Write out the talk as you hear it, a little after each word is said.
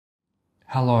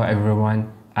Hello everyone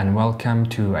and welcome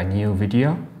to a new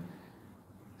video.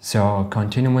 So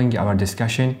continuing our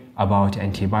discussion about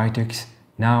antibiotics,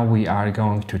 now we are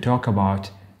going to talk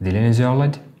about the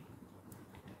linezolid.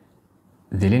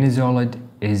 The linezolid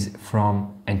is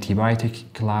from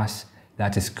antibiotic class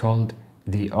that is called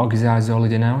the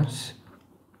oxazolidinones.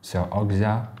 So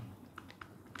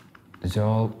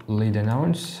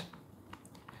oxazolidinones.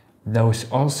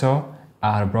 Those also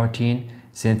are protein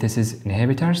synthesis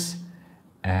inhibitors.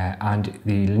 And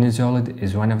the linezolid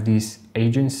is one of these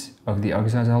agents of the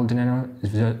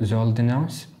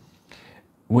oxazolidinones,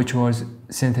 which was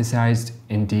synthesized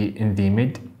in the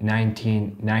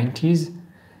mid-1990s,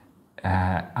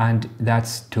 and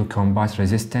that's to combat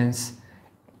resistance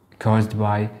caused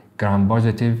by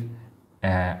gram-positive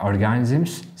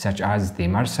organisms such as the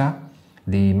MRSA,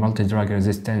 the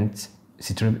multidrug-resistant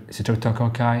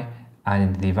streptococci,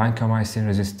 and the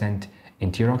vancomycin-resistant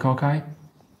enterococci.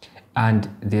 And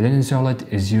the linezolid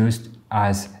is used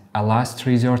as a last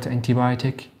resort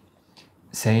antibiotic,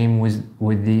 same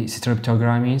with the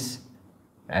streptogramins,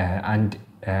 and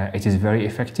it is very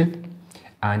effective.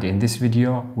 And in this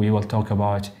video we will talk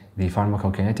about the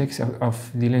pharmacokinetics of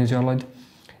the linezolid,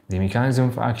 the mechanism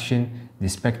of action, the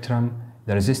spectrum,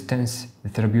 the resistance, the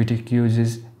therapeutic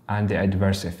uses, and the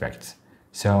adverse effects.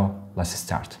 So let's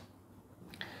start.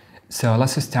 So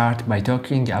let's start by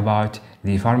talking about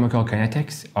the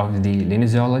pharmacokinetics of the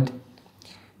linezolid.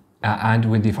 And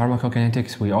with the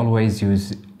pharmacokinetics, we always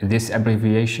use this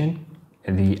abbreviation,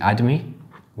 the ADME,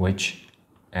 which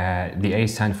the A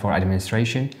stands for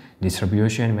administration,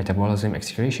 distribution, metabolism,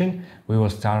 excretion. We will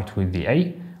start with the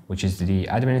A, which is the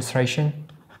administration.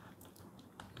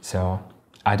 So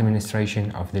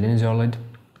administration of the linezolid.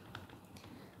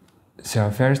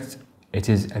 So first, it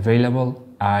is available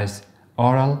as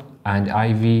oral and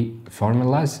IV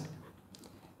formulas.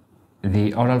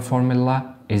 The oral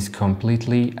formula is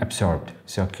completely absorbed,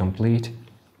 so complete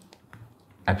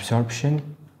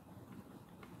absorption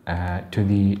to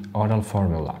the oral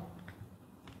formula.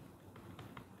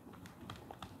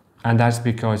 And that's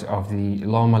because of the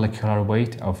low molecular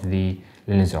weight of the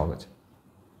linezolid.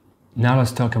 Now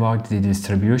let's talk about the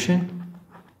distribution.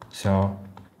 So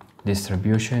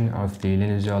distribution of the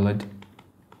linezolid.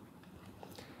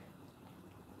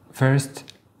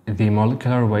 First, the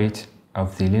molecular weight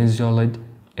of the linezolid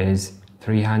is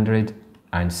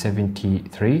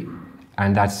 373,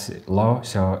 and that's low,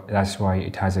 so that's why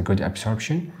it has a good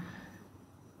absorption.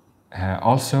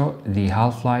 Also, the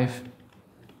half-life.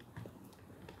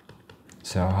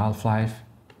 So half-life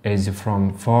is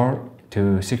from 4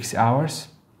 to 6 hours.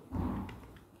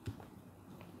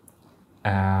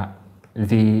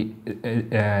 The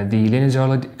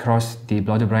linezolid crossed the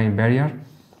blood-brain barrier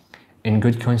in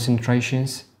good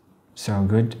concentrations, so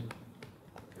good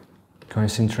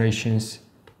concentrations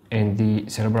in the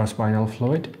cerebrospinal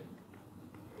fluid,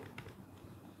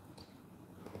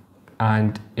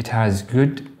 and it has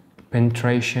good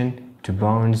penetration to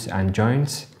bones and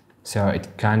joints, so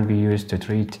it can be used to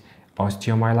treat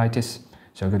osteomyelitis,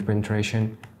 so good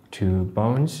penetration to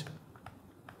bones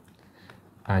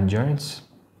and joints.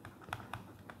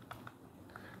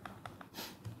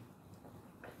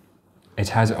 It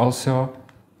has also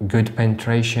good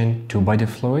penetration to body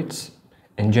fluids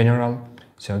in general,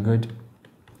 so good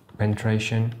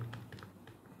penetration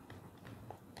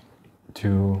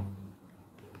to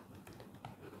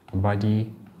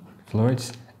body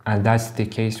fluids, and that's the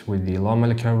case with the low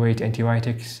molecular weight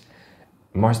antibiotics.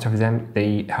 Most of them,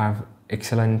 they have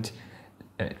excellent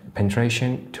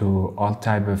penetration to all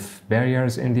type of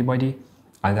barriers in the body,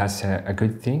 and that's a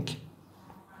good thing.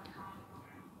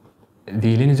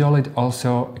 The linezolid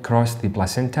also crossed the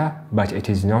placenta, but it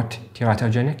is not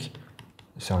teratogenic,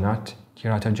 so not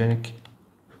teratogenic,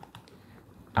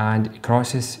 and it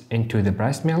crosses into the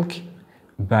breast milk,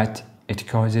 but it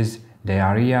causes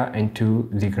diarrhea into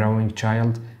the growing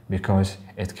child because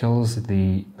it kills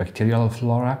the bacterial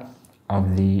flora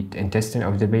of the intestine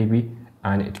of the baby,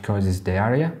 and it causes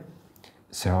diarrhea.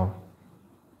 So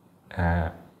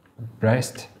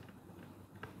breast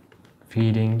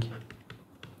feeding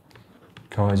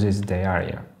causes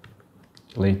diarrhea,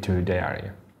 lead to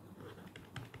diarrhea.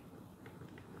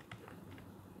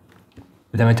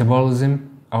 The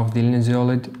metabolism of the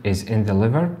linezolid is in the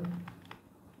liver,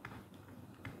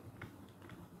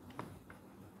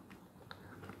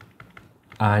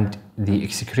 and the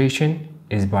excretion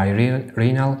is by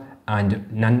renal and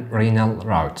non-renal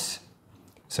routes.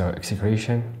 So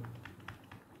excretion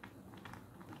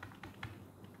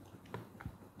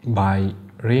by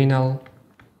renal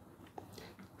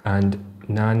and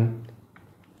non-renal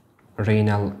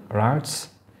routes,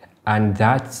 and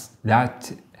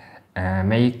that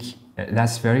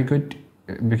that's very good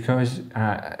because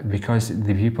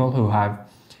the people who have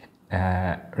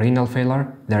renal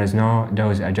failure, there is no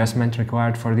dose adjustment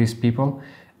required for these people,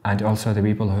 and also the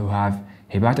people who have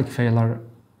hepatic failure,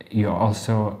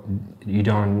 you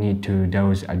don't need to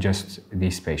dose adjust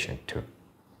this patient too.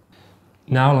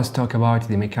 Now let's talk about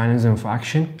the mechanism of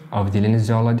action of the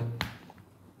linezolid.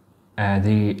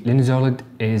 The linezolid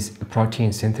is a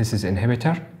protein synthesis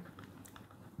inhibitor.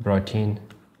 Protein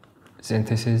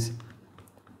synthesis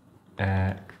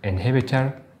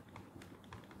inhibitor.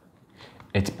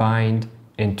 It binds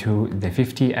into the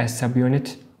 50S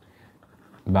subunit,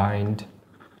 bind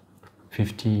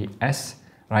 50S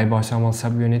ribosomal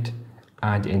subunit,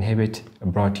 and inhibit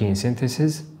protein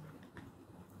synthesis.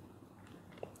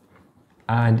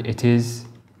 And it is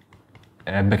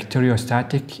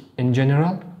bacteriostatic in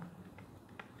general,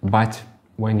 but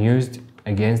when used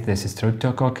against the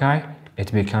streptococci,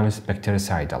 it becomes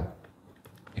bactericidal,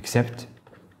 except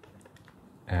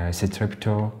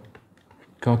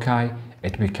streptococci,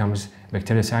 it becomes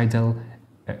bactericidal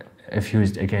if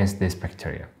used against this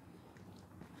bacteria.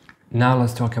 Now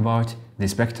let's talk about the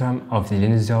spectrum of the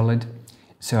linezolid.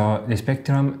 So the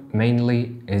spectrum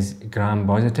mainly is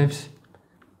gram-positives,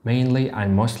 mainly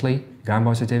and mostly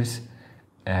gram-positives.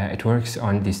 It works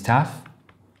on the staph,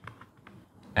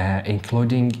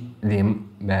 including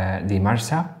the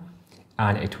MRSA,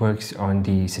 and it works on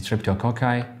the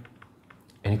streptococci,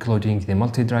 including the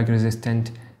multi-drug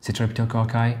resistant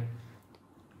streptococci.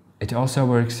 It also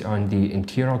works on the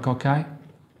enterococci,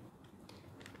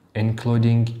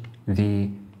 including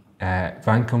the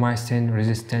vancomycin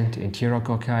resistant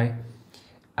enterococci,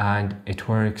 and it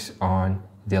works on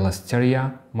the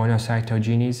Listeria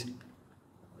monocytogenes,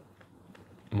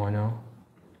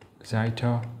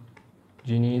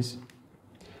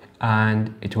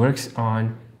 and it works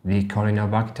on the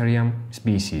Corynebacterium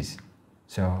species.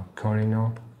 So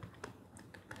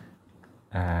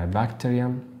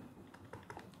Corynebacterium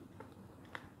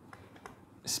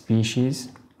species,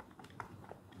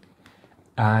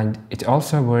 and it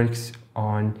also works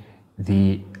on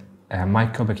the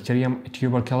Mycobacterium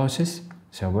tuberculosis.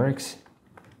 So works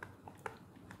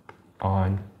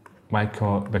on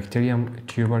Mycobacterium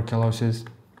tuberculosis,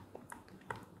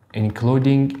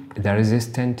 including the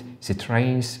resistant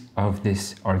strains of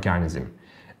this organism.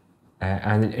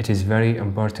 And it is very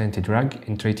important drug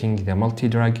in treating the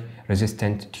multi-drug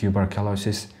resistant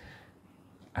tuberculosis.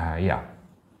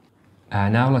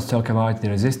 Now let's talk about the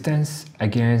resistance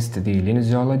against the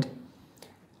linezolid.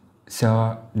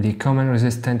 So the common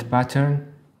resistant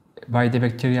pattern by the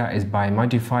bacteria is by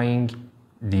modifying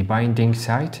the binding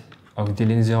site of the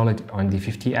linezolid on the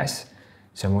 50S.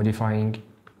 So modifying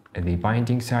the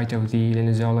binding site of the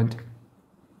linezolid,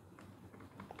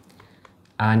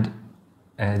 and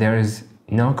there is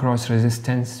no cross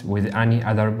resistance with any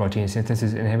other protein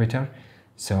synthesis inhibitor,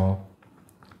 so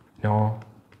no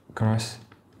cross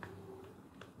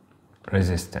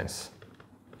resistance.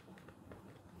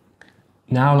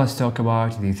 Now let's talk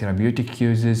about the therapeutic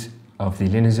uses of the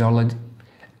linezolid,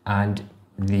 and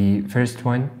the first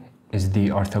one is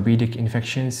the orthopedic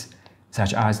infections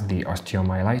such as the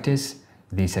osteomyelitis,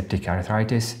 the septic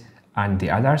arthritis, and the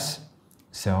others.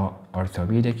 So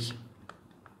orthopedic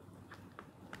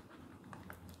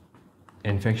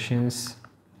infections,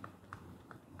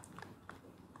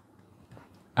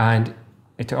 and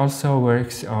it also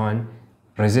works on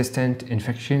resistant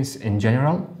infections in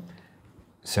general.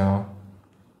 So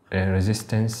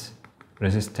resistant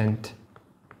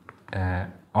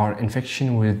or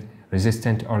infection with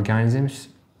resistant organisms.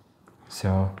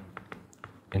 So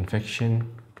infection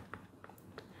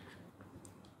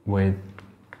with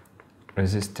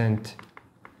resistant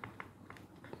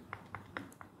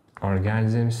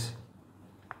organisms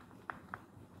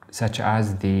such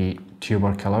as the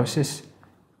tuberculosis,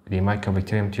 the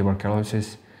Mycobacterium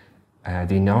tuberculosis,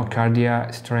 the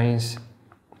nocardia strains,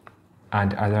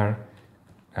 and other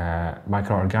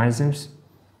microorganisms.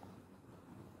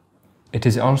 It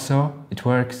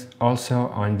works also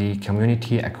on the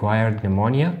community acquired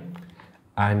pneumonia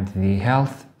and the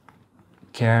health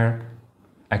care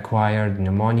acquired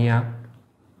pneumonia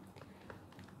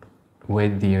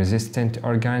with the resistant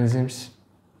organisms.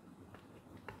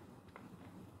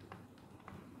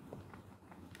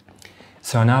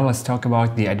 So now let's talk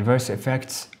about the adverse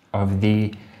effects of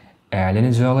the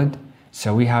linezolid.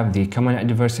 So we have the common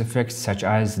adverse effects such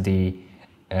as the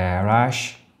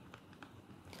rash,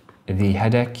 the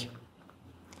headache,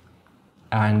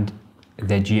 and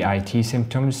the GIT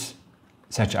symptoms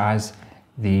such as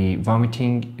the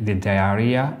vomiting, the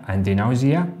diarrhea, and the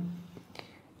nausea.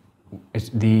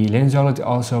 The linezolid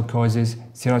also causes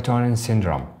serotonin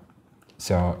syndrome.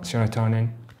 So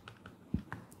serotonin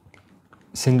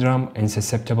syndrome in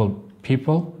susceptible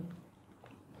people.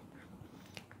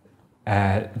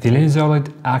 The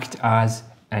linezolid acts as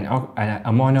a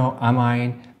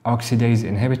monoamine oxidase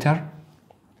inhibitor.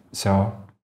 So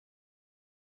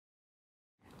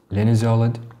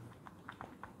linezolid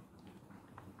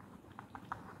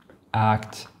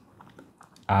acts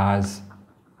as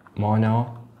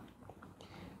monoamine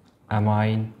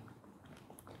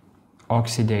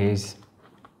oxidase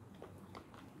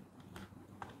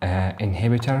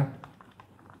inhibitor.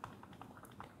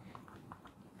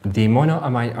 The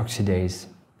monoamine oxidase,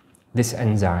 this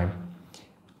enzyme,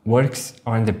 works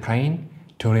on the brain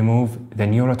to remove the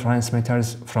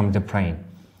neurotransmitters from the brain,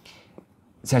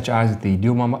 such as the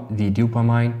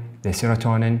dopamine, the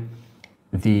serotonin,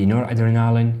 the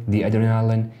noradrenaline, the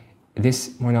adrenaline. This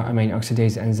monoamine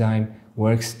oxidase enzyme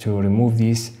works to remove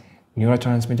these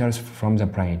neurotransmitters from the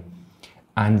brain,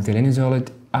 and the linezolid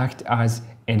acts as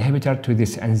inhibitor to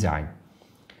this enzyme.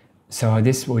 So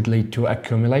this would lead to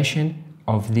accumulation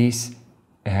of these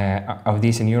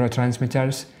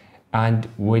neurotransmitters and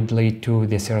would lead to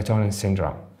the serotonin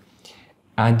syndrome.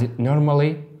 And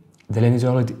normally, the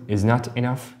linezolid is not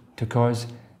enough to cause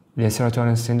the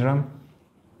serotonin syndrome.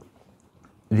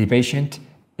 The patient,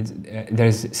 there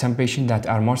is some patients that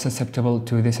are more susceptible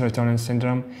to the serotonin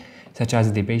syndrome, such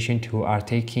as the patient who are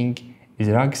taking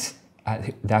drugs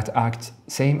that act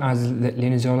same as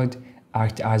linezolid,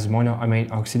 act as monoamine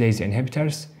oxidase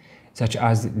inhibitors, such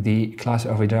as the class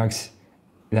of drugs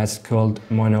that's called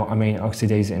monoamine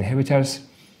oxidase inhibitors.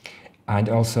 And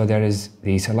also there is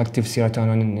the selective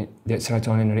serotonin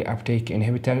reuptake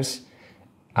inhibitors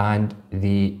and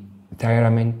the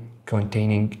thiamine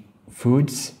containing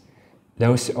foods.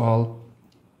 Those all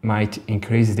might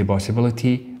increase the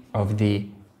possibility of the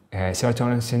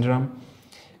serotonin syndrome.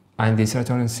 And the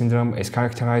serotonin syndrome is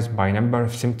characterized by a number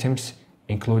of symptoms,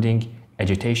 including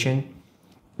agitation,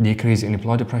 decrease in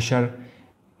blood pressure,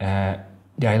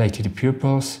 dilated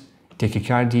pupils,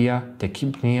 tachycardia,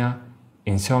 tachypnea,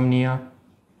 insomnia,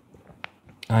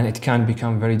 and it can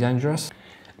become very dangerous.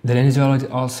 The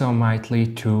linezolid also might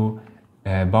lead to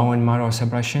bone marrow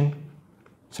suppression.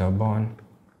 So bone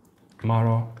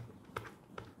marrow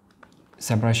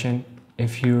suppression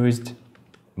if used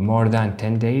more than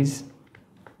 10 days.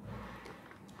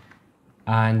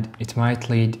 And it might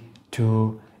lead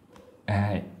to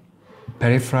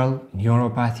peripheral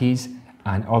neuropathies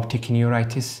and optic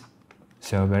neuritis.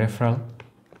 So peripheral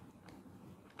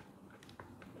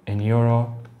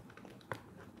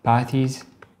neuropathies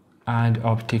and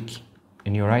optic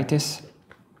neuritis.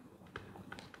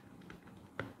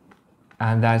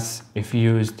 And that's if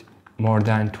used more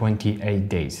than 28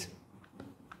 days.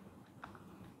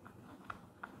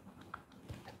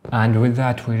 And with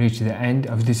that, we reach the end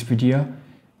of this video.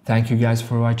 Thank you guys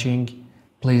for watching.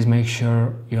 Please make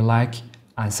sure you like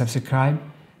and subscribe,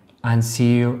 and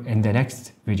see you in the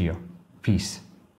next video. Peace.